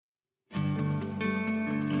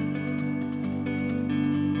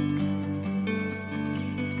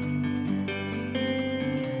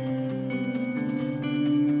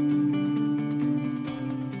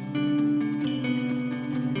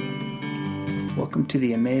Welcome to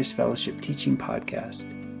the Emmaus Fellowship Teaching Podcast.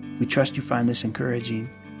 We trust you find this encouraging.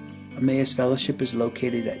 Emmaus Fellowship is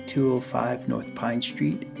located at 205 North Pine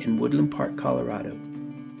Street in Woodland Park, Colorado.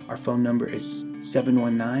 Our phone number is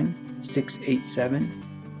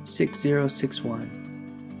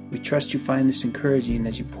 719-687-6061. We trust you find this encouraging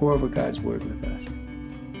as you pour over God's Word with us.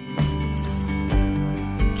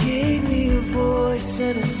 Gave me a voice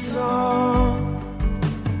and a song,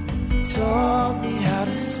 taught me how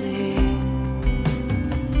to sing.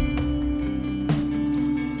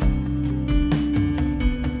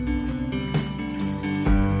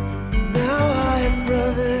 Now I have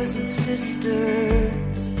brothers and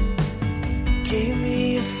sisters, gave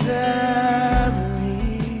me a family.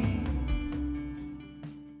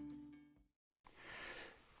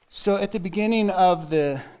 So at the beginning of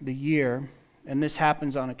the year, and this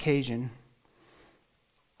happens on occasion,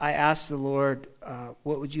 I asked the Lord,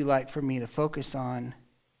 what would you like for me to focus on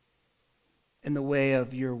in the way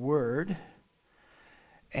of your word?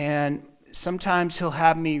 And sometimes he'll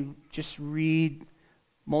have me just read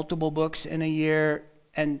multiple books in a year,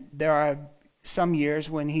 and there are some years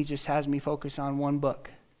when he just has me focus on one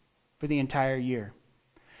book for the entire year.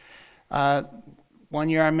 One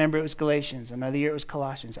year I remember it was Galatians, another year it was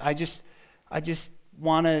Colossians. I just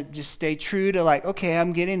want to just stay true to okay,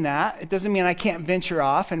 I'm getting that. It doesn't mean I can't venture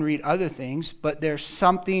off and read other things, but there's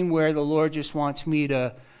something where the Lord just wants me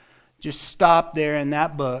to just stop there in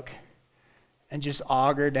that book and just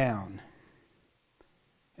auger down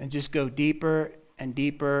and just go deeper and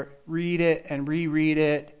deeper, read it and reread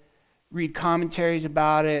it, read commentaries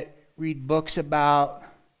about it, read books about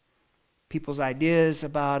people's ideas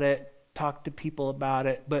about it, talk to people about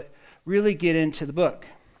it, but really get into the book.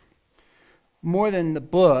 More than the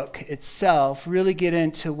book itself, really get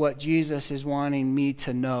into what Jesus is wanting me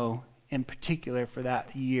to know in particular for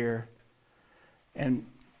that year. And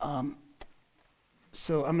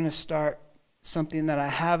so I'm going to start something that I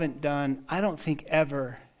haven't done, I don't think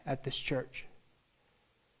ever at this church.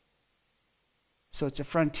 So it's a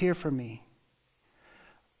frontier for me.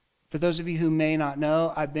 For those of you who may not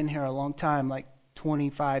know, I've been here a long time,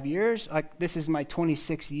 25 years. This is my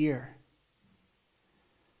 26th year.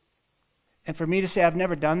 And for me to say I've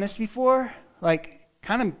never done this before,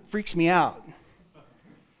 kind of freaks me out.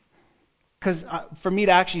 Because for me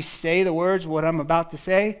to actually say the words, what I'm about to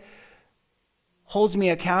say, holds me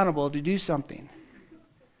accountable to do something.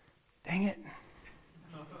 Dang it.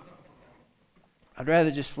 I'd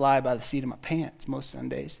rather just fly by the seat of my pants most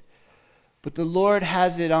Sundays. But the Lord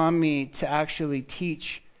has it on me to actually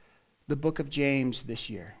teach the book of James this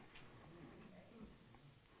year.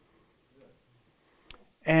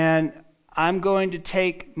 And I'm going to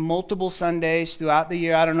take multiple Sundays throughout the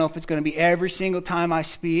year. I don't know if it's going to be every single time I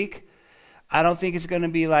speak. I don't think it's going to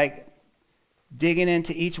be digging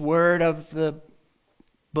into each word of the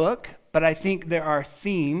book, but I think there are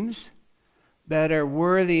themes that are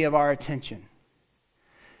worthy of our attention.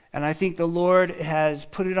 And I think the Lord has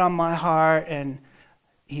put it on my heart, and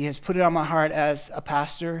He has put it on my heart as a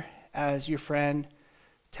pastor, as your friend,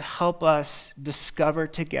 to help us discover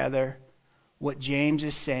together what James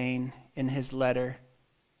is saying in his letter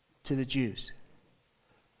to the Jews,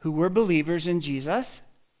 who were believers in Jesus.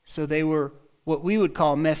 So they were what we would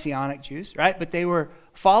call Messianic Jews, right? But they were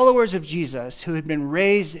followers of Jesus who had been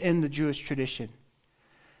raised in the Jewish tradition.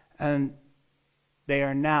 And they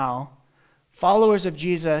are now followers of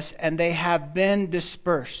Jesus, and they have been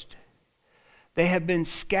dispersed. They have been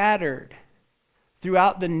scattered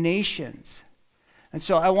throughout the nations. And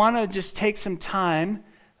so I want to just take some time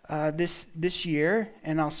this year,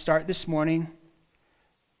 and I'll start this morning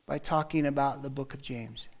by talking about the book of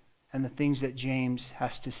James and the things that James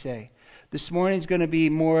has to say. This morning's going to be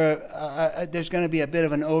there's going to be a bit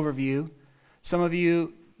of an overview. Some of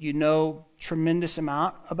you know tremendous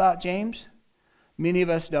amount about James. Many of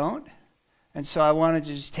us don't. And so I wanted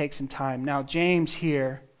to just take some time. Now, James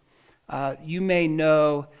here, you may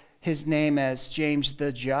know his name as James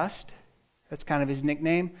the Just. That's kind of his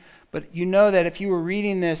nickname. But you know that if you were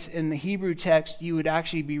reading this in the Hebrew text, you would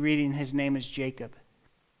actually be reading his name as Jacob.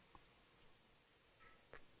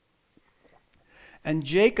 And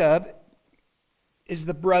Jacob is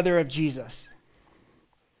the brother of Jesus.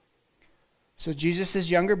 So Jesus'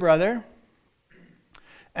 younger brother.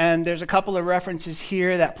 And there's a couple of references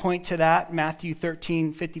here that point to that, Matthew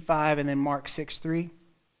 13:55 and then Mark 6:3.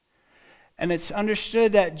 And it's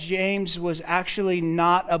understood that James was actually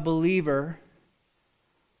not a believer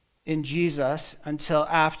in Jesus until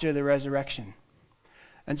after the resurrection.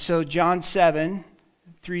 And so John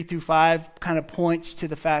 7:3-5 kind of points to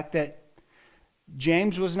the fact that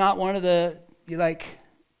James was not one of the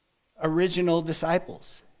original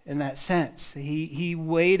disciples. in that sense. He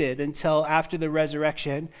waited until after the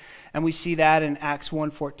resurrection, and we see that in Acts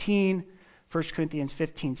 1:14, 1 Corinthians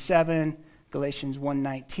 15:7, Galatians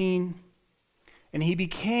 1:19. And he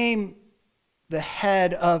became the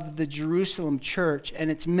head of the Jerusalem church,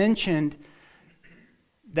 and it's mentioned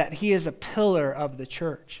that he is a pillar of the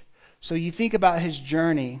church. So you think about his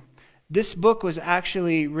journey. This book was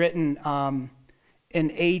actually written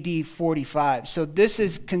in AD 45. So this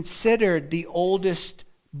is considered the oldest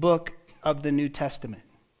book of the New Testament.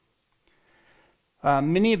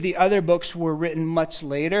 Many of the other books were written much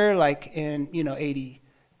later, like in AD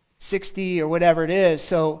 60 or whatever it is.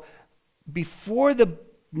 So before the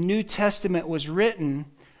New Testament was written,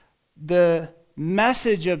 the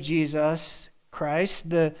message of Jesus Christ,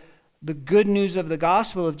 the good news of the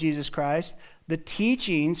gospel of Jesus Christ, the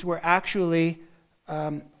teachings were actually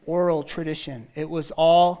oral tradition. It was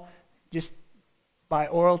all just by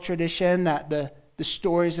oral tradition that the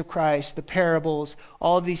stories of Christ, the parables,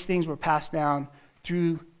 all of these things were passed down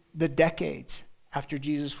through the decades after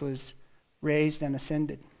Jesus was raised and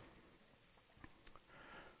ascended.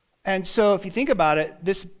 And so if you think about it,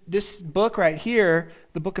 this book right here,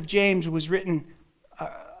 the book of James, was written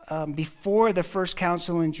before the first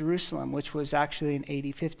council in Jerusalem, which was actually in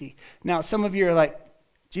AD 50. Now, some of you are like,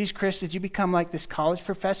 geez, Chris, did you become like this college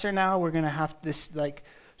professor now? We're going to have this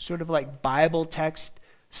sort of Bible text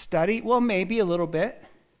study? Well, maybe a little bit,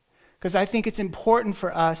 because I think it's important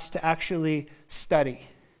for us to actually study.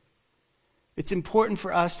 It's important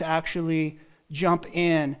for us to actually jump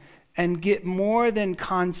in and get more than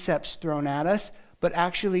concepts thrown at us, but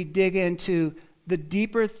actually dig into the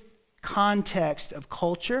deeper context of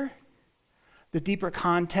culture, the deeper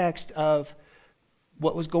context of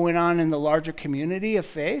what was going on in the larger community of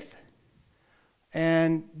faith,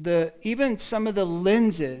 and even some of the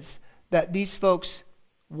lenses that these folks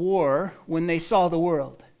wore when they saw the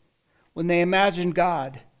world, when they imagined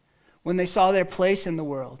God, when they saw their place in the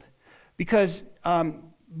world. Because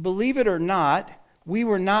believe it or not, we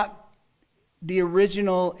were not the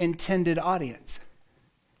original intended audience.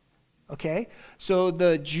 Okay? So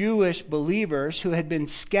the Jewish believers who had been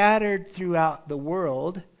scattered throughout the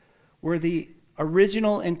world were the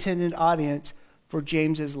original intended audience for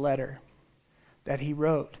James's letter that he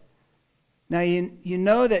wrote. Now, you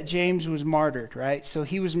know that James was martyred, right? So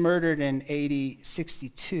he was murdered in AD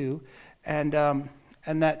 62, and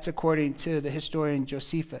that's according to the historian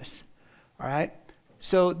Josephus. All right?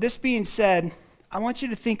 So this being said, I want you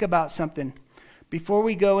to think about something. Before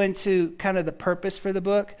we go into kind of the purpose for the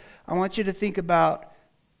book, I want you to think about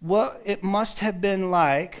what it must have been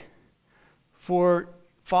like for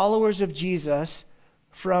followers of Jesus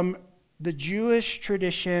from the Jewish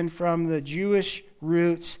tradition, from the Jewish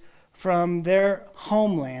roots, from their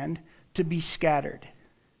homeland to be scattered.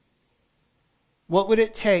 What would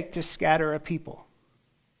it take to scatter a people?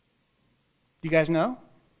 Do you guys know?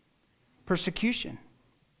 Persecution.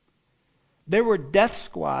 There were death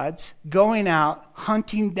squads going out,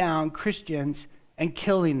 hunting down Christians and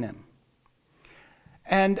killing them.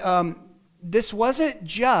 And this wasn't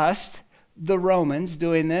just the Romans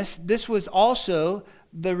doing this. This was also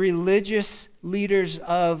the religious leaders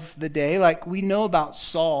of the day. Like we know about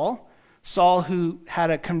Saul, who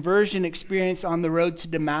had a conversion experience on the road to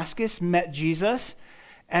Damascus, met Jesus,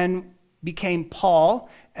 and became Paul,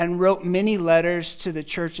 and wrote many letters to the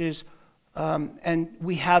churches. And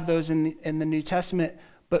we have those in the New Testament.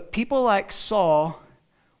 But people like Saul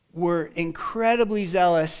were incredibly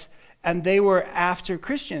zealous, and they were after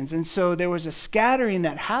Christians. And so there was a scattering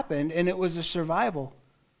that happened, and it was a survival.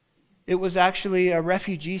 It was actually a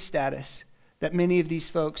refugee status that many of these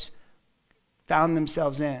folks found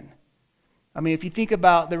themselves in. I mean, if you think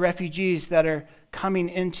about the refugees that are coming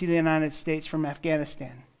into the United States from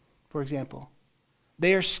Afghanistan, for example,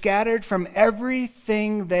 they are scattered from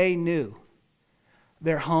everything they knew.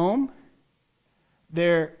 Their home,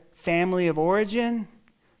 their family of origin,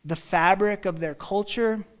 the fabric of their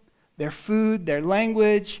culture, their food, their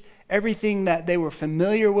language, everything that they were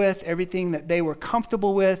familiar with, everything that they were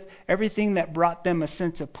comfortable with, everything that brought them a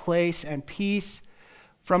sense of place and peace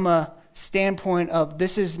from a standpoint of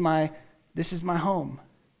this is my home.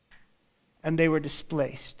 And they were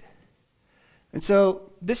displaced. And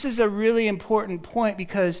so this is a really important point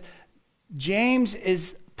because James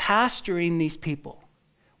is pastoring these people.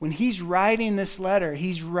 When he's writing this letter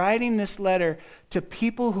to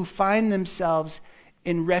people who find themselves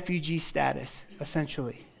in refugee status,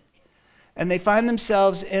 essentially. And they find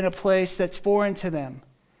themselves in a place that's foreign to them,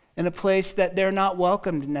 in a place that they're not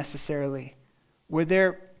welcomed necessarily, where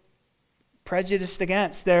they're prejudiced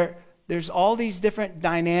against. There's all these different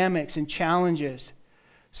dynamics and challenges.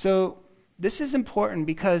 So this is important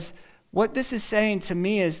because what this is saying to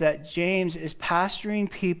me is that James is pastoring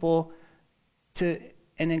people and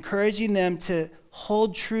encouraging them to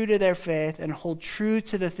hold true to their faith and hold true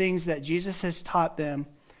to the things that Jesus has taught them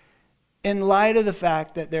in light of the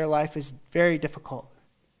fact that their life is very difficult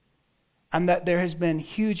and that there has been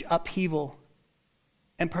huge upheaval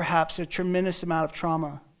and perhaps a tremendous amount of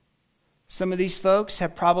trauma. Some of these folks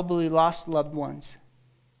have probably lost loved ones.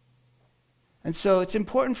 And so it's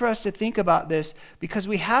important for us to think about this because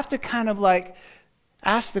we have to kind of like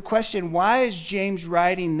ask the question, why is James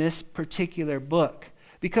writing this particular book?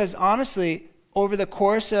 Because honestly, over the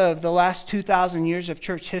course of the last 2,000 years of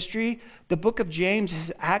church history, the book of James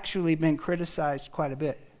has actually been criticized quite a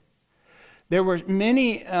bit. There were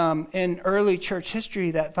many in early church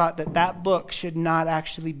history that thought that book should not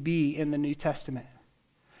actually be in the New Testament.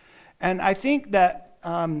 And I think that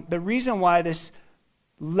the reason why this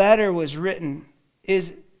letter was written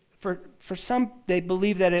is for some, they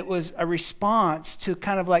believe that it was a response to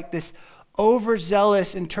kind of like this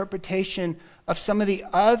overzealous interpretation of some of the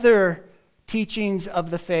other teachings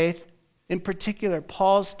of the faith, in particular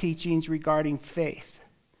Paul's teachings regarding faith.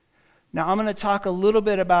 Now I'm going to talk a little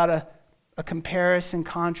bit about a comparison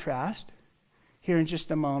contrast here in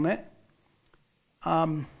just a moment.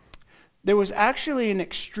 There was actually an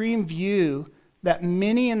extreme view that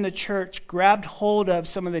many in the church grabbed hold of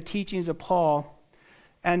some of the teachings of Paul.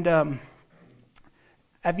 And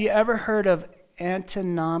have you ever heard of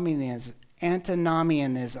antinomianism?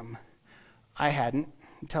 I hadn't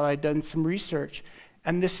until I'd done some research.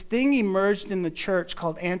 And this thing emerged in the church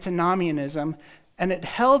called antinomianism, and it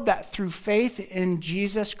held that through faith in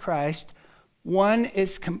Jesus Christ,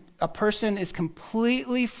 a person is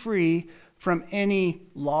completely free from any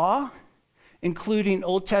law, including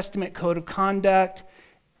Old Testament code of conduct,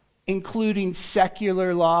 including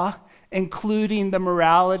secular law, including the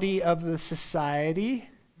morality of the society.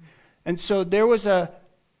 And so there was a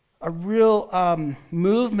real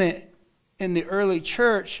movement in the early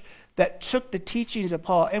church that took the teachings of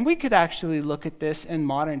Paul, and we could actually look at this in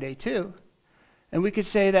modern day too. And we could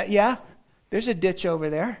say that, yeah, there's a ditch over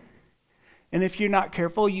there. And if you're not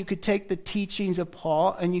careful, you could take the teachings of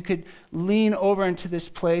Paul and you could lean over into this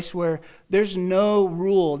place where there's no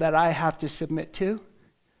rule that I have to submit to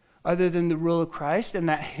other than the rule of Christ, and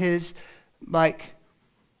that his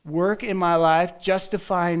work in my life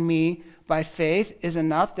justifying me by faith is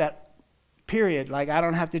enough, that period. I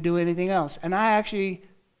don't have to do anything else. And I actually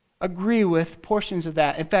agree with portions of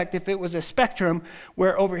that. In fact, if it was a spectrum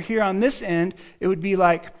where over here on this end, it would be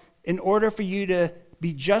like, in order for you to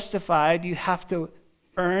be justified, you have to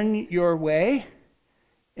earn your way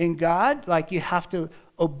in God, you have to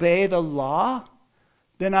obey the law,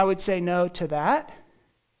 then I would say no to that.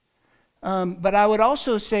 But I would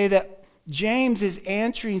also say that James is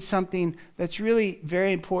answering something that's really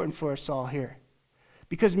very important for us all here.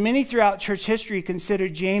 Because many throughout church history consider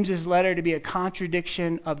James's letter to be a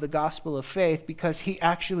contradiction of the gospel of faith because he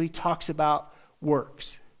actually talks about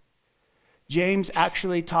works. James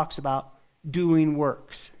actually talks about doing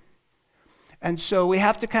works. And so we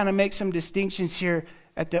have to kind of make some distinctions here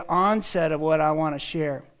at the onset of what I want to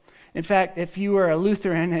share. In fact, if you were a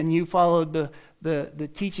Lutheran and you followed the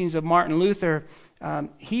teachings of Martin Luther,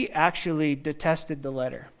 he actually detested the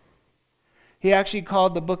letter. He actually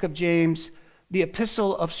called the book of James the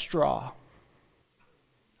epistle of straw.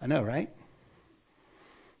 I know, right?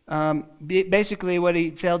 Basically, what he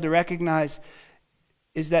failed to recognize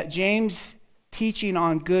is that James' teaching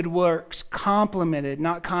on good works complemented,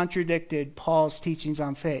 not contradicted, Paul's teachings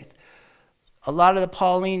on faith. A lot of the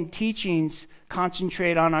Pauline teachings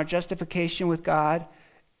concentrate on our justification with God,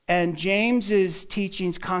 and James's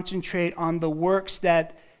teachings concentrate on the works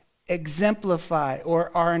that exemplify or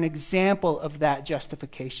are an example of that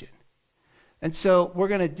justification. And so we're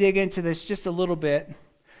going to dig into this just a little bit,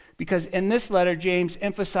 because in this letter, James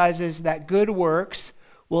emphasizes that good works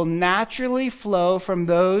will naturally flow from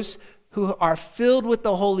those who are filled with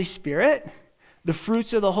the Holy Spirit, the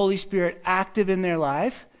fruits of the Holy Spirit active in their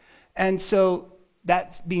life. And so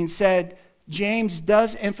that being said, James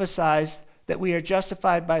does emphasize that we are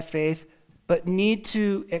justified by faith, but need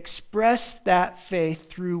to express that faith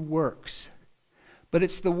through works. But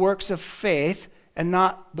it's the works of faith and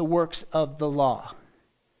not the works of the law.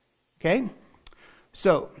 Okay?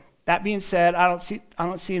 So, that being said, I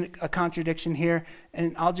don't see a contradiction here,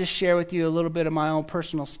 and I'll just share with you a little bit of my own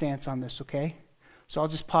personal stance on this, okay? So I'll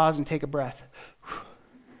just pause and take a breath.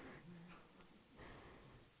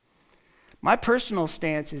 My personal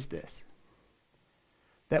stance is this: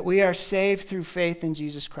 that we are saved through faith in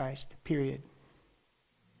Jesus Christ, period.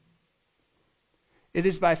 It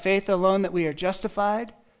is by faith alone that we are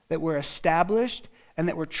justified. that we're established, and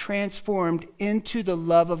that we're transformed into the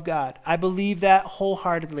love of God. I believe that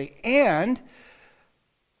wholeheartedly. And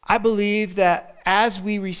I believe that as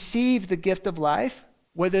we receive the gift of life,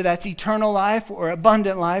 whether that's eternal life or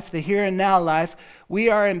abundant life, the here and now life, we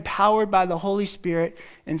are empowered by the Holy Spirit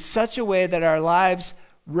in such a way that our lives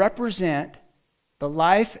represent the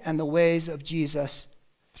life and the ways of Jesus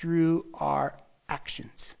through our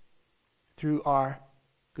actions, through our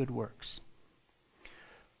good works.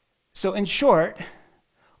 So in short,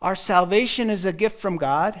 our salvation is a gift from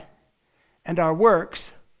God, and our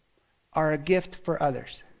works are a gift for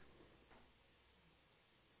others.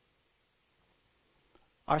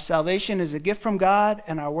 Our salvation is a gift from God,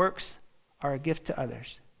 and our works are a gift to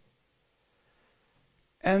others.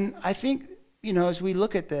 And I think, as we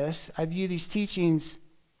look at this, I view these teachings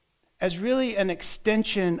as really an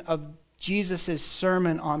extension of Jesus'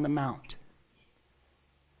 Sermon on the Mount.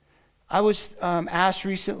 I was asked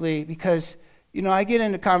recently because, I get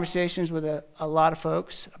into conversations with a lot of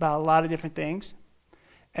folks about a lot of different things,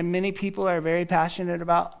 and many people are very passionate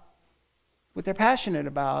about what they're passionate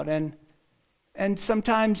about. And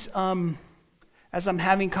sometimes as I'm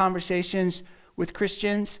having conversations with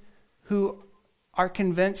Christians who are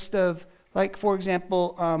convinced of, like, for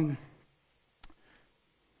example,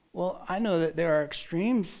 I know that there are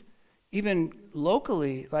extremes, even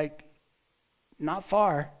locally, like not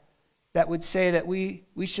far, that would say that we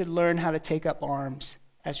should learn how to take up arms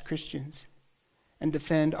as Christians and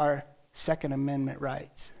defend our Second Amendment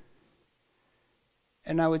rights.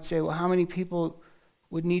 And I would say, well, how many people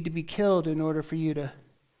would need to be killed in order for you to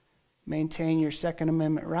maintain your Second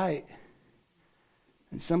Amendment right?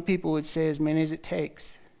 And some people would say as many as it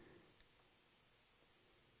takes.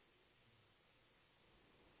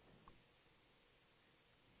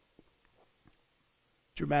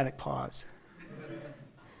 Dramatic pause.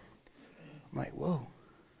 I'm like, whoa.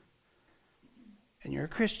 And you're a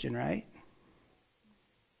Christian, right?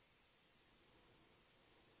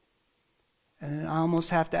 And then I almost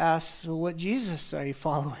have to ask, so what Jesus are you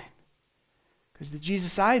following? Because the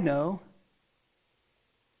Jesus I know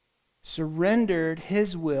surrendered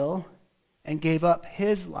his will and gave up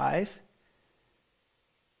his life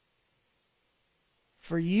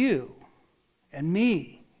for you and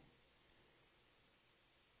me.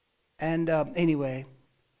 And anyway,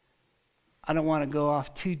 I don't want to go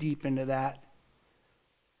off too deep into that.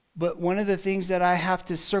 But one of the things that I have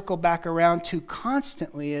to circle back around to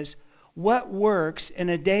constantly is what works in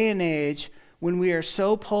a day and age when we are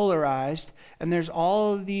so polarized, and there's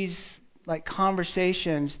all of these like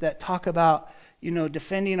conversations that talk about,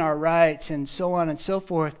 defending our rights and so on and so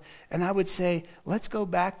forth. And I would say, let's go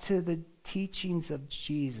back to the teachings of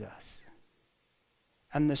Jesus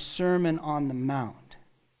and the Sermon on the Mount.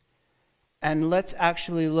 And let's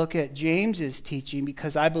actually look at James's teaching,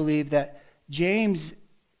 because I believe that James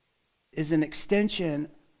is an extension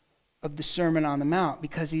of the Sermon on the Mount,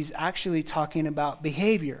 because he's actually talking about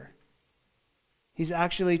behavior. He's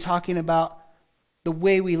actually talking about the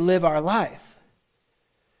way we live our life.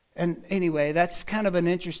 And anyway, that's kind of an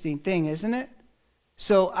interesting thing, isn't it?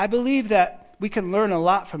 So I believe that we can learn a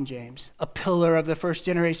lot from James, a pillar of the first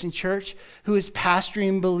generation church who is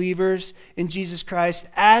pastoring believers in Jesus Christ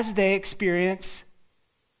as they experience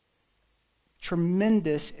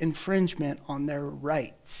tremendous infringement on their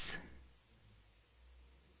rights.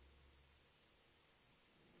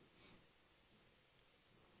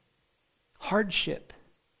 Hardship,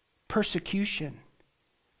 persecution,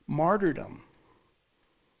 martyrdom.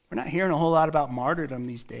 We're not hearing a whole lot about martyrdom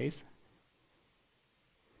these days.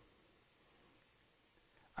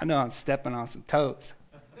 I know I'm stepping on some toes.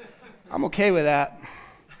 I'm okay with that.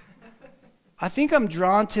 I think I'm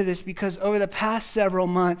drawn to this because over the past several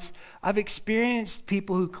months, I've experienced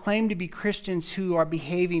people who claim to be Christians who are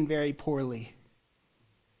behaving very poorly.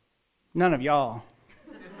 None of y'all.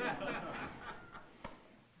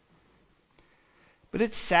 But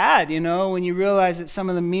it's sad, when you realize that some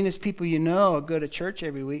of the meanest people go to church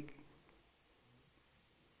every week.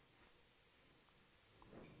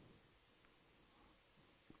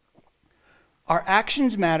 Our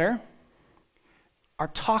actions matter. Our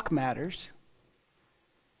talk matters.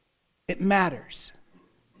 It matters.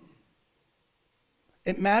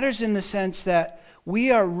 It matters in the sense that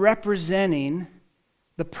we are representing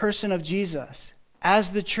the person of Jesus.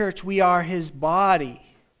 As the church, we are his body.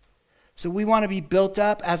 So we want to be built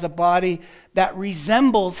up as a body that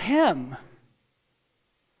resembles him,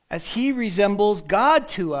 as he resembles God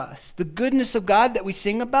to us. The goodness of God that we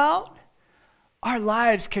sing about, our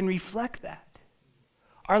lives can reflect that.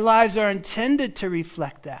 Our lives are intended to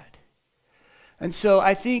reflect that. And so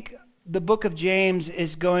I think the book of James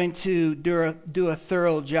is going to do a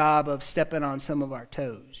thorough job of stepping on some of our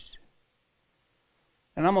toes.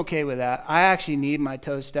 And I'm okay with that. I actually need my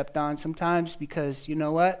toes stepped on sometimes because, you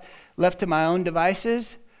know what? Left to my own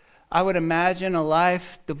devices, I would imagine a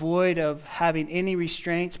life devoid of having any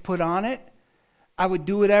restraints put on it. I would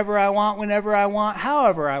do whatever I want, whenever I want,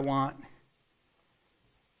 however I want.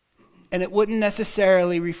 And it wouldn't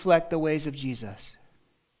necessarily reflect the ways of Jesus.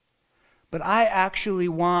 But I actually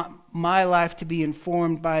want my life to be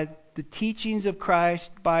informed by the teachings of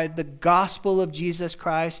Christ, by the gospel of Jesus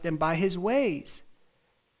Christ, and by his ways.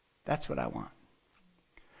 That's what I want.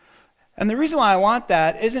 And the reason why I want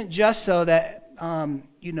that isn't just so that,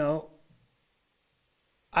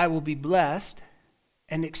 I will be blessed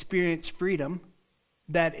and experience freedom.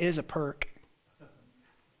 That is a perk.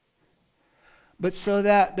 But so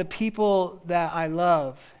that the people that I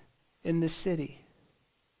love in this city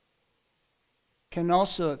can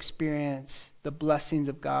also experience the blessings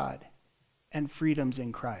of God and freedoms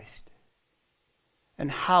in Christ.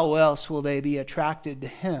 And how else will they be attracted to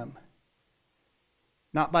him?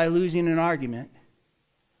 Not by losing an argument,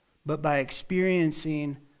 but by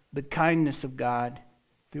experiencing the kindness of God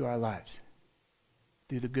through our lives,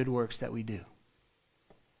 through the good works that we do.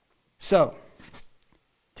 So,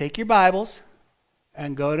 take your Bibles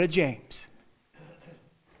and go to James.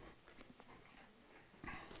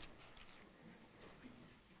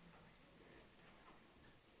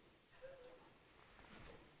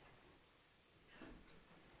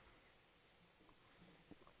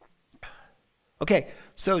 Okay,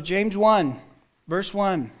 so James 1, verse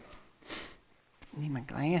 1. I need my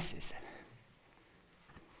glasses.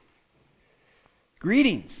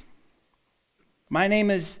 Greetings. My name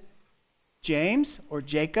is James or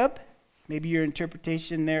Jacob. Maybe your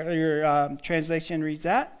interpretation there, your translation reads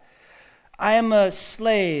that. I am a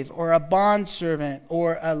slave or a bondservant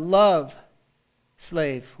or a love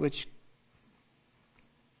slave, which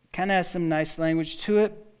kind of has some nice language to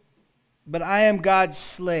it, but I am God's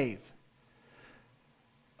slave.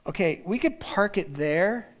 Okay, we could park it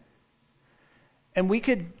there, and we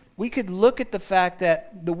could look at the fact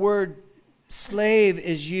that the word slave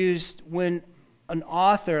is used when an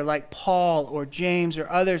author like Paul or James or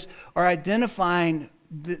others are identifying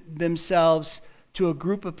themselves to a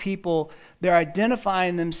group of people. They're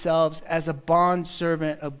identifying themselves as a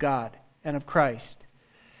bondservant of God and of Christ.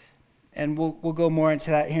 And we'll go more into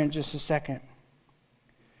that here in just a second.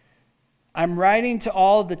 I'm writing to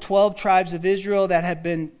all the 12 tribes of Israel that have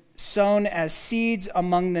been sown as seeds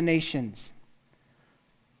among the nations.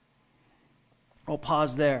 I'll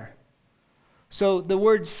pause there. So the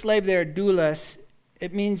word slave there, doulos,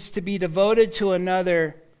 it means to be devoted to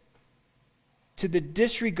another to the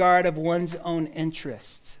disregard of one's own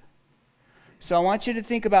interests. So I want you to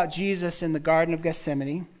think about Jesus in the Garden of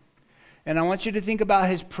Gethsemane, and I want you to think about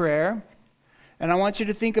his prayer, and I want you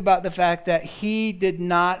to think about the fact that he did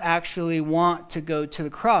not actually want to go to the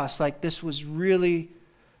cross. Like this was really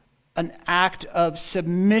an act of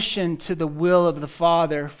submission to the will of the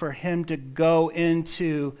Father for him to go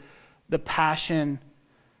into the passion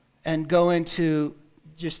and go into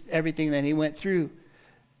just everything that he went through.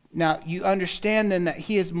 Now, you understand then that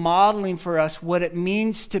he is modeling for us what it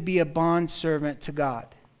means to be a bondservant to God.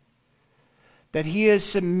 That he is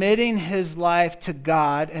submitting his life to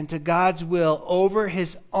God and to God's will over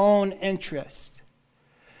his own interest.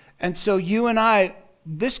 And so you and I,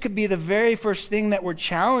 this could be the very first thing that we're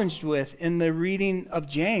challenged with in the reading of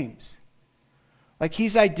James. Like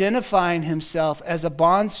he's identifying himself as a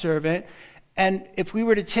bondservant. And if we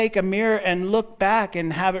were to take a mirror and look back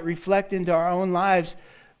and have it reflect into our own lives,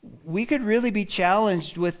 we could really be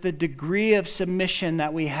challenged with the degree of submission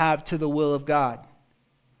that we have to the will of God.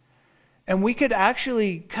 And we could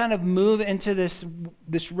actually kind of move into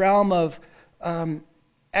this realm of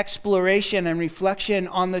exploration and reflection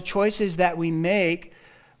on the choices that we make,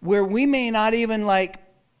 where we may not even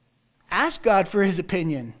ask God for his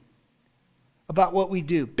opinion about what we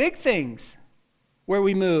do. Big things. Where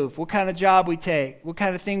we move, what kind of job we take, what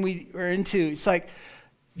kind of thing we are into. It's like,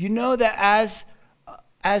 you know that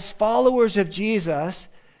as followers of Jesus,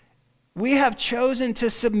 we have chosen to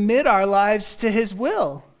submit our lives to his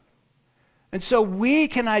will. And so we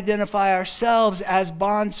can identify ourselves as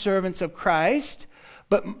bondservants of Christ,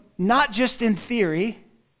 but not just in theory,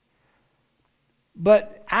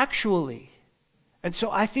 but actually. And so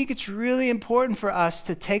I think it's really important for us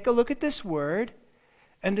to take a look at this word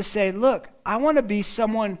and to say, look, I want to be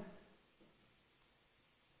someone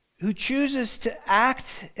who chooses to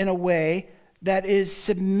act in a way that is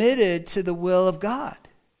submitted to the will of God.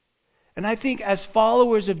 And I think as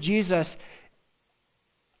followers of Jesus,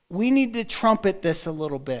 we need to trumpet this a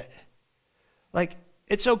little bit. Like,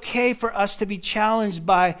 it's okay for us to be challenged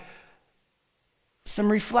by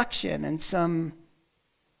some reflection and some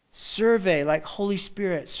survey, like, Holy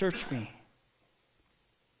Spirit, search me.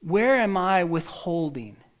 Where am I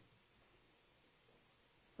withholding?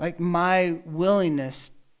 Like, my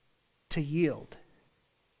willingness to yield.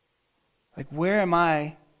 Like, where am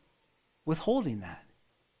I withholding that?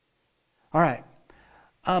 All right.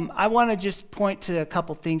 I want to just point to a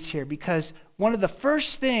couple things here, because one of the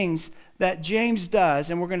first things that James does,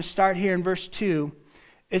 and we're going to start here in verse 2,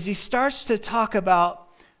 is he starts to talk about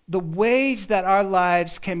the ways that our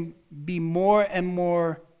lives can be more and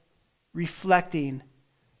more reflecting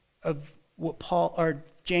of what Paul or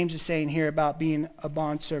James is saying here about being a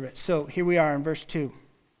bondservant. So here we are in verse 2.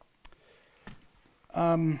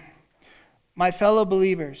 My fellow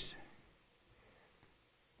believers,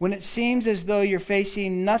 when it seems as though you're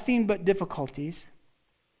facing nothing but difficulties,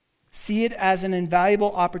 see it as an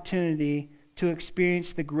invaluable opportunity to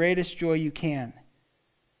experience the greatest joy you can.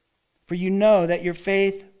 For you know that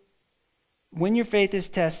when your faith is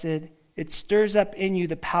tested, it stirs up in you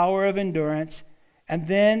the power of endurance, and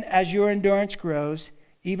then as your endurance grows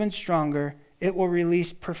even stronger, it will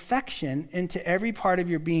release perfection into every part of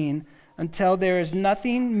your being until there is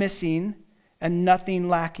nothing missing and nothing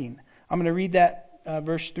lacking. I'm going to read that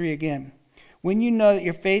verse 3 again. When you know that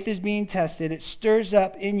your faith is being tested, it stirs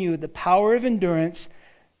up in you the power of endurance,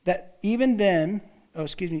 power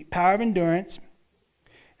of endurance,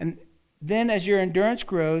 and then as your endurance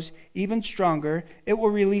grows even stronger, it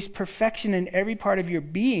will release perfection in every part of your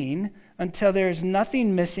being until there is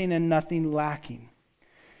nothing missing and nothing lacking.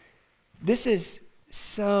 This is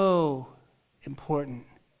so important.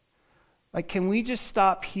 Like, can we just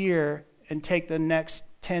stop here and take the next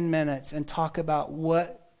 10 minutes and talk about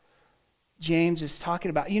what James is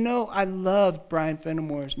talking about? You know, I loved Brian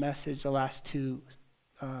Fenimore's message the last 2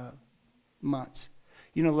 months.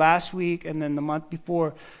 You know, last week and then the month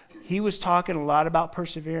before, he was talking a lot about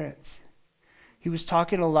perseverance. He was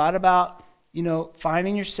talking a lot about, you know,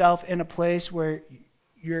 finding yourself in a place where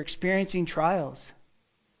you're experiencing trials.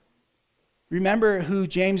 Remember who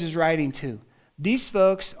James is writing to. These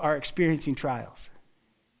folks are experiencing trials.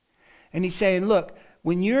 And he's saying, look,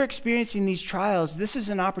 when you're experiencing these trials, this is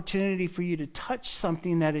an opportunity for you to touch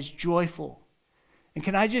something that is joyful. And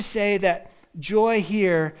can I just say that joy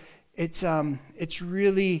here, it's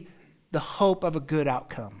really the hope of a good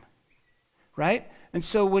outcome, right? And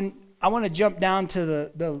so when I want to jump down to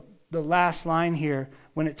the last line here,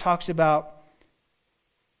 when it talks about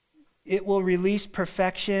it will release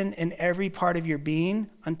perfection in every part of your being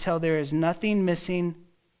until there is nothing missing,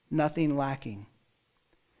 nothing lacking.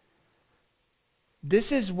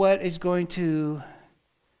 This is what is going to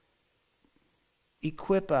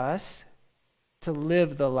equip us to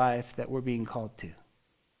live the life that we're being called to.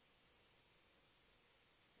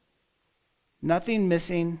 Nothing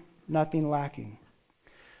missing, nothing lacking.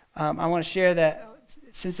 I want to share that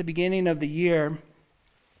since the beginning of the year,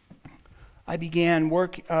 I began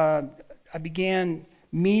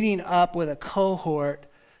meeting up with a cohort.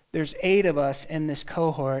 There's 8 of us in this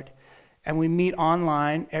cohort, and we meet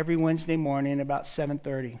online every Wednesday morning about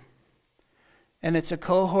 7:30. And it's a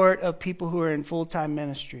cohort of people who are in full-time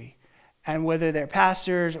ministry. And whether they're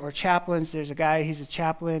pastors or chaplains, there's a guy, he's a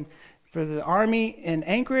chaplain for the Army in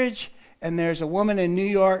Anchorage, and there's a woman in New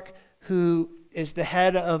York who is the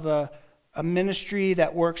head of a ministry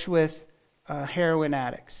that works with heroin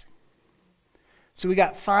addicts. So we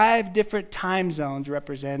got 5 different time zones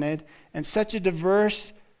represented, and such a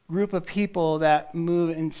diverse group of people that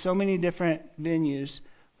move in so many different venues.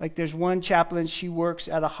 Like, there's one chaplain, she works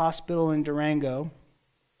at a hospital in Durango,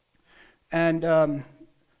 and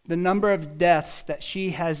the number of deaths that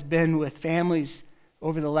she has been with families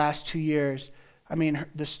over the last 2 years, I mean,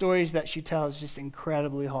 the stories that she tells is just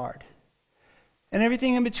incredibly hard. And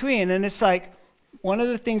everything in between. And it's like, one of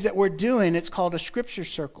the things that we're doing, it's called a scripture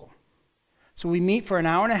circle. So we meet for an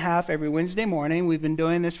hour and a half every Wednesday morning. We've been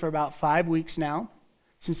doing this for about 5 weeks now,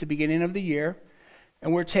 since the beginning of the year.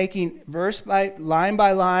 And we're taking verse by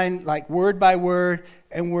line, like word by word,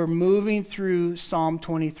 and we're moving through Psalm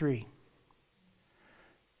 23.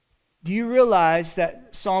 Do you realize that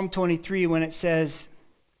Psalm 23, when it says,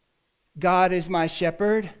 God is my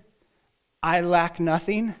shepherd, I lack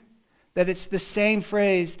nothing, that it's the same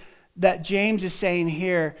phrase that James is saying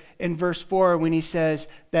here in verse 4 when he says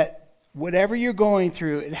that whatever you're going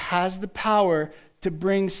through, it has the power to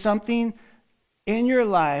bring something in your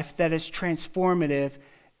life that is transformative,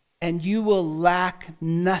 and you will lack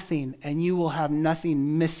nothing, and you will have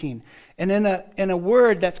nothing missing. And in a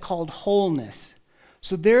word that's called wholeness.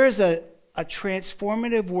 So there is a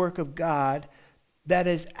transformative work of God that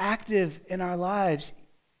is active in our lives.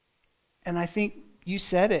 And I think you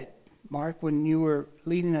said it, Mark, when you were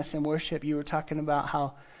leading us in worship. You were talking about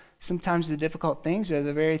how sometimes the difficult things are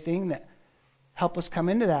the very thing that help us come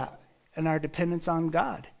into that and our dependence on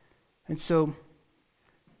God. And so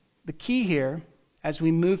the key here, as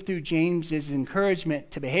we move through James's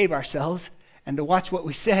encouragement to behave ourselves and to watch what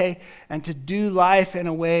we say and to do life in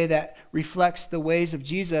a way that reflects the ways of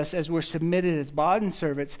Jesus as we're submitted as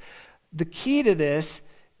bondservants, the key to this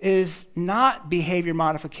is not behavior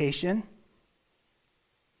modification.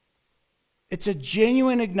 It's a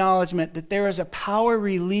genuine acknowledgement that there is a power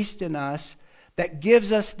released in us that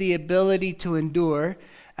gives us the ability to endure,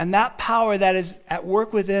 and that power that is at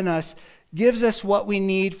work within us gives us what we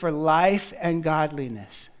need for life and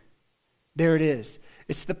godliness. There it is.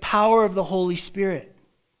 It's the power of the Holy Spirit.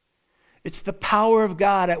 It's the power of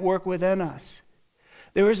God at work within us.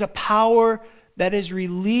 There is a power that is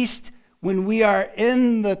released when we are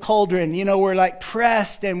in the cauldron. You know, we're like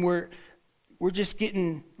pressed and we're just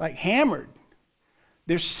getting like hammered.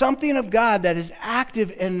 There's something of God that is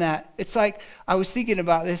active in that. It's like, I was thinking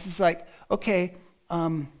about this. It's like, okay,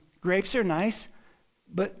 grapes are nice,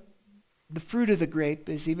 but the fruit of the grape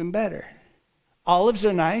is even better. Olives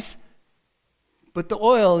are nice, but the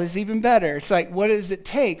oil is even better. It's like, what does it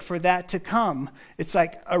take for that to come? It's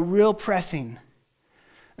like a real pressing.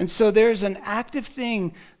 And so there's an active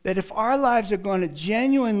thing that if our lives are going to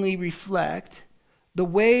genuinely reflect the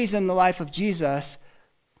ways and the life of Jesus,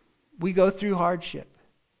 we go through hardship.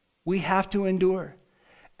 We have to endure.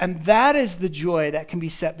 And that is the joy that can be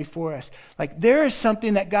set before us. Like, there is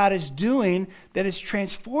something that God is doing that is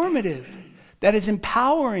transformative, that is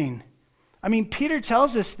empowering. I mean, Peter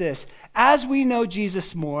tells us this. As we know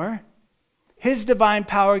Jesus more, his divine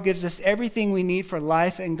power gives us everything we need for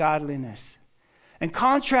life and godliness. And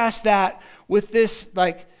contrast that with this,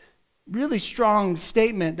 like, really strong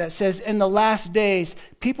statement that says, in the last days,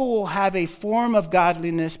 people will have a form of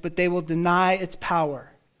godliness, but they will deny its power.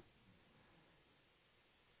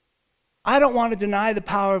 I don't want to deny the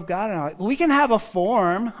power of God. We can have a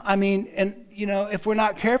form. I mean, and you know, if we're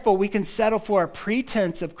not careful, we can settle for a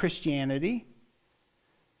pretense of Christianity.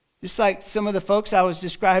 Just like some of the folks I was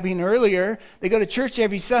describing earlier, they go to church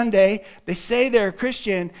every Sunday, they say they're a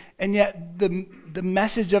Christian, and yet the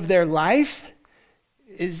message of their life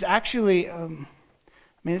is actually, I mean,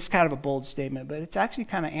 it's kind of a bold statement, but it's actually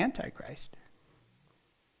kind of antichrist.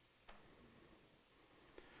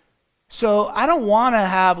 So I don't want to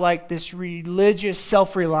have like this religious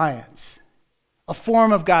self-reliance, a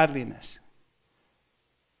form of godliness.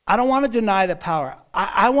 I don't want to deny the power.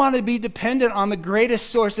 I want to be dependent on the greatest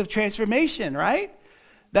source of transformation, right?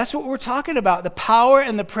 That's what we're talking about, the power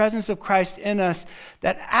and the presence of Christ in us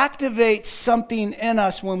that activates something in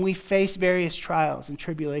us when we face various trials and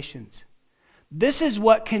tribulations. This is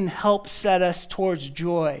what can help set us towards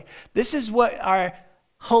joy. This is what our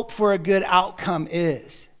hope for a good outcome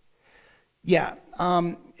is. Yeah,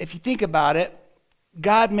 if you think about it,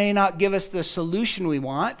 God may not give us the solution we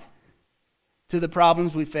want to the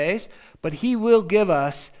problems we face, but he will give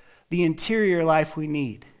us the interior life we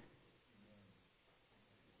need.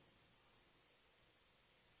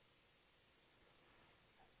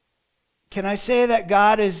 Can I say that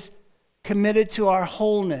God is committed to our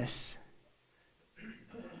wholeness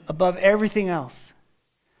above everything else?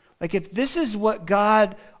 Like, if this is what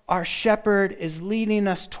God, our shepherd, is leading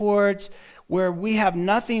us towards, where we have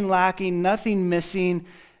nothing lacking, nothing missing,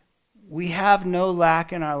 we have no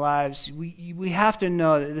lack in our lives, we have to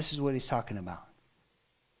know that this is what he's talking about.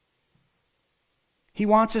 He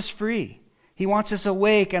wants us free. He wants us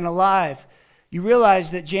awake and alive. You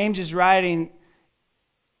realize that James is writing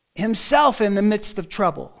himself in the midst of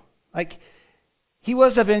trouble. Like, he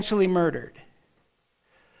was eventually murdered.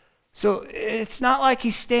 So it's not like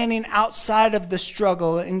he's standing outside of the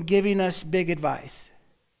struggle and giving us big advice.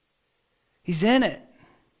 He's in it.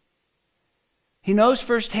 He knows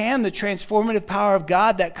firsthand the transformative power of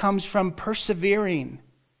God that comes from persevering.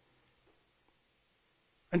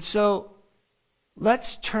 And so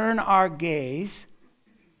let's turn our gaze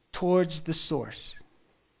towards the source.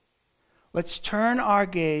 Let's turn our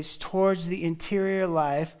gaze towards the interior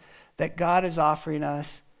life that God is offering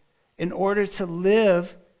us in order to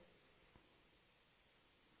live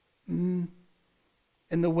in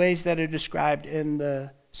the ways that are described in the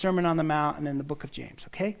Sermon on the Mount and in the book of James,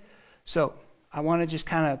 okay? So I want to just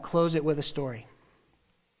kind of close it with a story.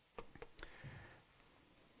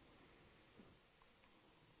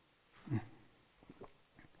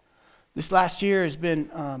 This last year has been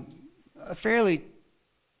a fairly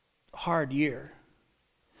hard year.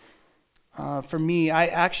 For me, I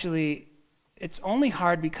actually it's only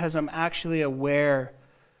hard because I'm actually aware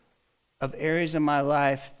of areas in my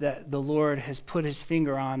life that the Lord has put his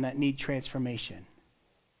finger on that need transformation.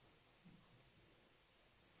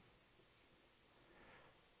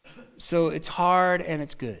 So it's hard and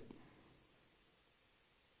it's good.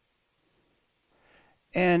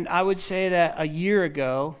 And I would say that a year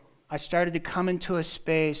ago, I started to come into a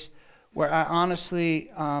space where I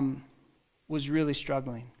honestly was really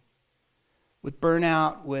struggling with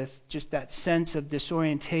burnout, with just that sense of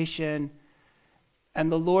disorientation.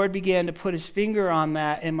 And the Lord began to put his finger on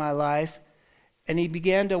that in my life, and he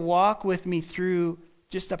began to walk with me through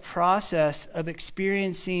just a process of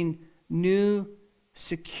experiencing new,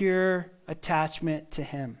 secure attachment to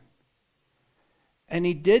him. And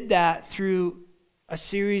he did that through a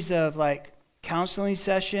series of counseling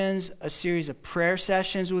sessions, a series of prayer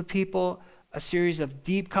sessions with people, a series of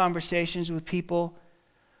deep conversations with people.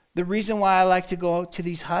 The reason why I like to go to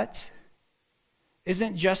these huts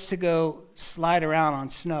isn't just to go slide around on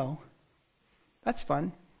snow. That's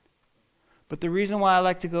fun. But the reason why I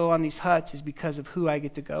like to go on these huts is because of who I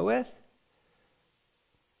get to go with.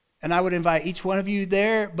 And I would invite each one of you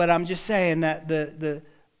there, but I'm just saying that the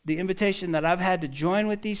invitation that I've had to join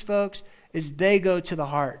with these folks is they go to the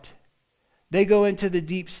heart. They go into the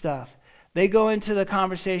deep stuff. They go into the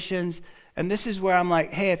conversations. And this is where I'm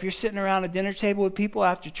like, hey, if you're sitting around a dinner table with people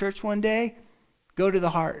after church one day, go to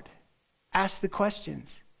the heart. Ask the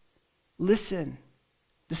questions. Listen.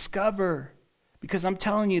 Discover. Because I'm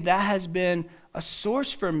telling you, that has been a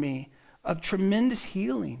source for me of tremendous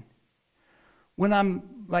healing. When I'm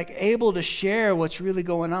able to share what's really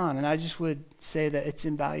going on. And I just would say that it's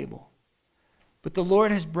invaluable. But the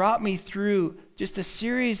Lord has brought me through just a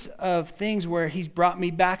series of things where he's brought me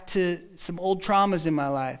back to some old traumas in my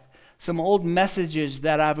life. Some old messages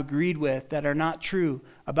that I've agreed with that are not true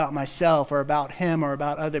about myself or about him or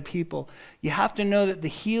about other people. You have to know that the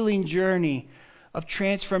healing journey of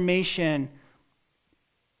transformation,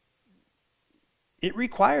 it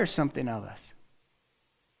requires something of us.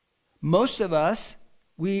 Most of us,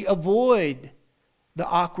 we avoid the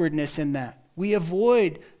awkwardness in that. We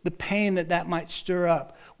avoid the pain that might stir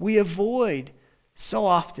up. We avoid so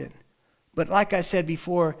often. But like I said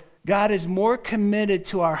before, God is more committed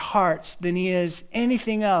to our hearts than he is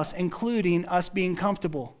anything else, including us being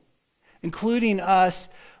comfortable, including us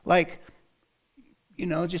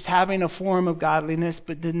just having a form of godliness,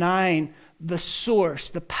 but denying the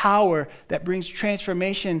source, the power that brings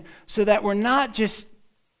transformation so that we're not just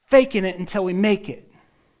faking it until we make it.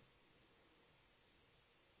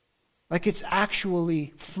 It's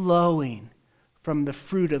actually flowing from the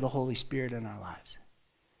fruit of the Holy Spirit in our lives.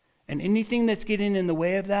 And anything that's getting in the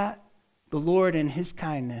way of that, the Lord in his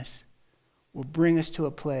kindness will bring us to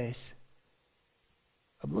a place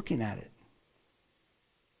of looking at it.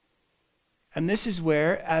 And this is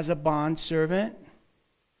where, as a bond servant,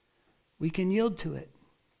 we can yield to it.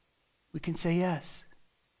 We can say yes.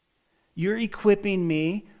 You're equipping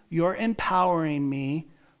me, you're empowering me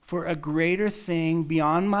for a greater thing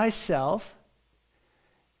beyond myself,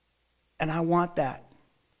 and I want that.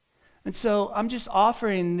 And so I'm just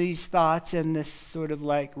offering these thoughts and this sort of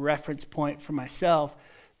reference point for myself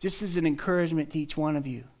just as an encouragement to each one of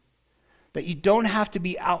you. That you don't have to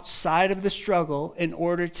be outside of the struggle in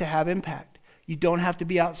order to have impact. You don't have to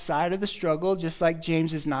be outside of the struggle, just like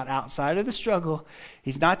James is not outside of the struggle.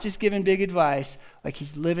 He's not just giving big advice,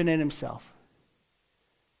 he's living it himself.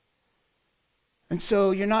 And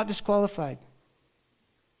so you're not disqualified.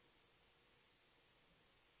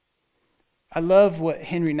 I love what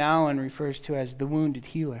Henry Nouwen refers to as the wounded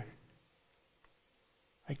healer.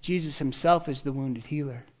 Jesus himself is the wounded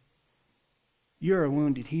healer. You're a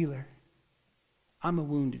wounded healer. I'm a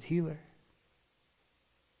wounded healer.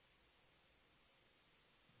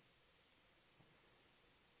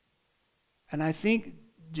 And I think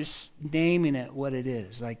just naming it what it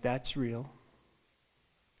is, that's real.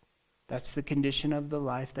 That's the condition of the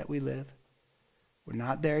life that we live. We're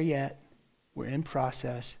not there yet. We're in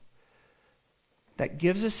process. That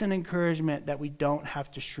gives us an encouragement that we don't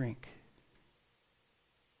have to shrink.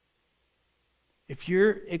 If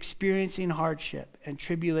you're experiencing hardship and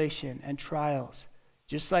tribulation and trials,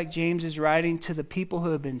 just like James is writing to the people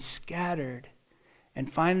who have been scattered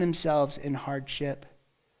and find themselves in hardship,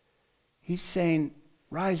 he's saying,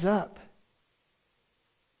 rise up.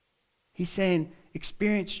 He's saying,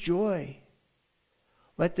 experience joy.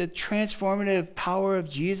 Let the transformative power of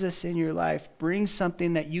Jesus in your life bring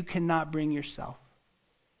something that you cannot bring yourself.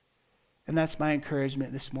 And that's my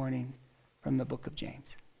encouragement this morning from the book of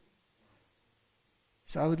James.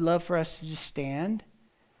 So I would love for us to just stand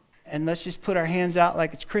and let's just put our hands out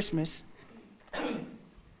like it's Christmas.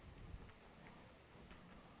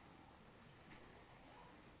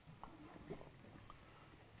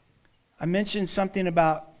 I mentioned something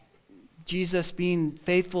about Jesus being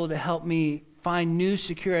faithful to help me find new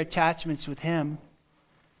secure attachments with him.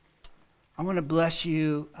 I want to bless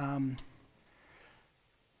you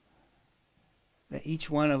that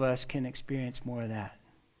each one of us can experience more of that.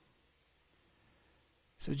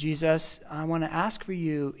 So Jesus, I want to ask for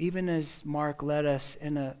you, even as Mark led us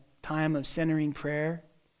in a time of centering prayer,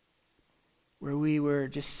 where we were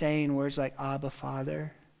just saying words like, Abba,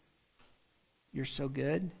 Father, you're so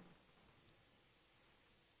good.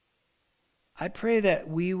 I pray that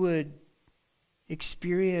we would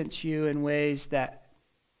experience you in ways that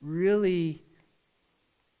really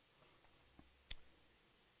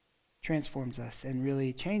transforms us and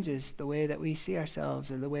really changes the way that we see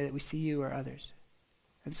ourselves or the way that we see you or others.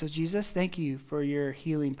 And so, Jesus, thank you for your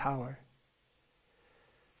healing power.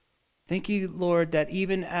 Thank you, Lord, that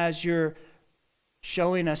even as you're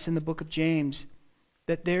showing us in the book of James,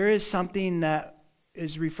 that there is something that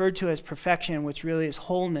is referred to as perfection, which really is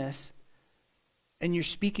wholeness, and you're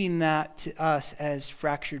speaking that to us as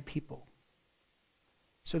fractured people.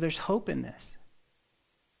 So there's hope in this,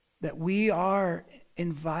 that we are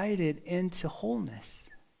invited into wholeness.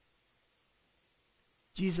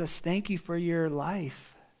 Jesus, thank you for your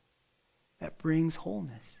life that brings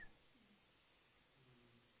wholeness.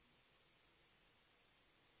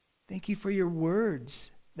 Thank you for your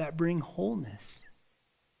words that bring wholeness.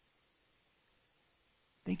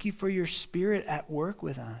 Thank you for your Spirit at work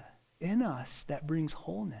in us that brings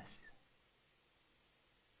wholeness.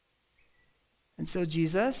 And so,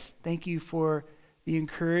 Jesus, thank you for the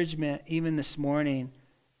encouragement even this morning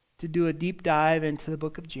to do a deep dive into the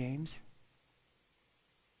book of James,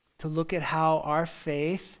 to look at how our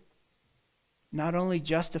faith not only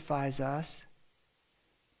justifies us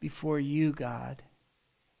before you, God.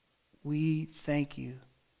 We thank you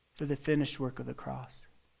for the finished work of the cross.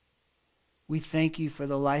 We thank you for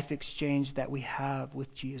the life exchange that we have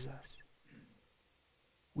with Jesus.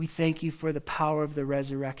 We thank you for the power of the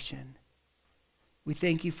resurrection. We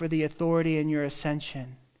thank you for the authority in your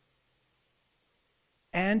ascension.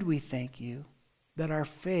 And we thank you that our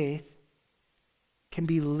faith can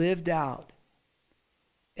be lived out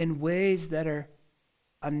in ways that are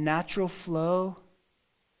a natural flow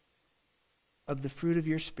of the fruit of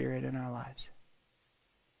your Spirit in our lives.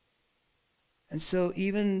 And so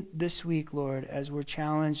even this week, Lord, as we're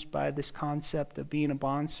challenged by this concept of being a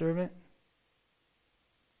bondservant,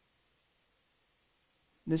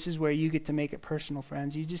 this is where you get to make it personal,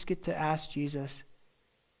 friends. You just get to ask Jesus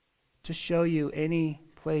to show you any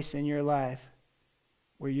place in your life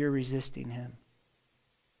where you're resisting him.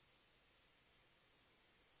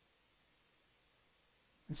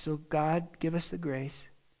 And so, God, give us the grace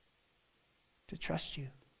to trust you.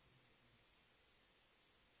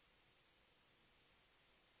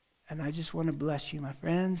 And I just want to bless you, my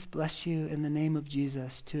friends, bless you in the name of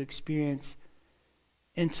Jesus to experience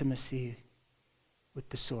intimacy with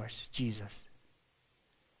the source, Jesus.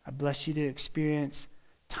 I bless you to experience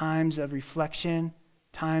times of reflection,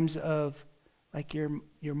 times of like your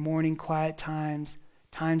morning quiet times,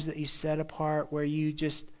 times that you set apart where you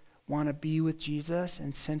just want to be with Jesus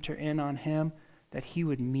and center in on him, that he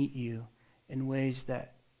would meet you in ways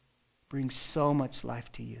that bring so much life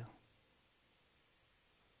to you.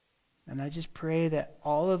 And I just pray that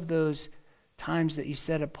all of those times that you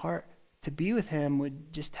set apart to be with him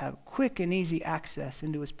would just have quick and easy access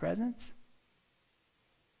into his presence.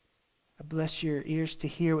 I bless your ears to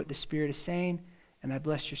hear what the Spirit is saying, and I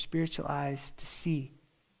bless your spiritual eyes to see.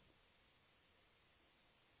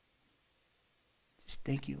 Just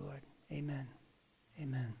thank you, Lord. Amen.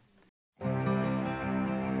 Amen.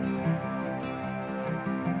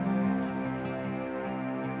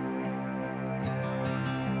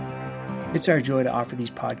 It's our joy to offer these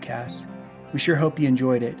podcasts. We sure hope you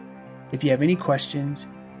enjoyed it. If you have any questions,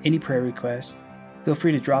 any prayer requests, feel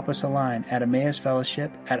free to drop us a line at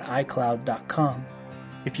emmausfellowship@icloud.com.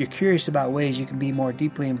 If you're curious about ways you can be more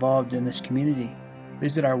deeply involved in this community,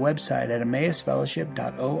 visit our website at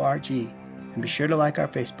emmausfellowship.org and be sure to like our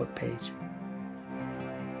Facebook page.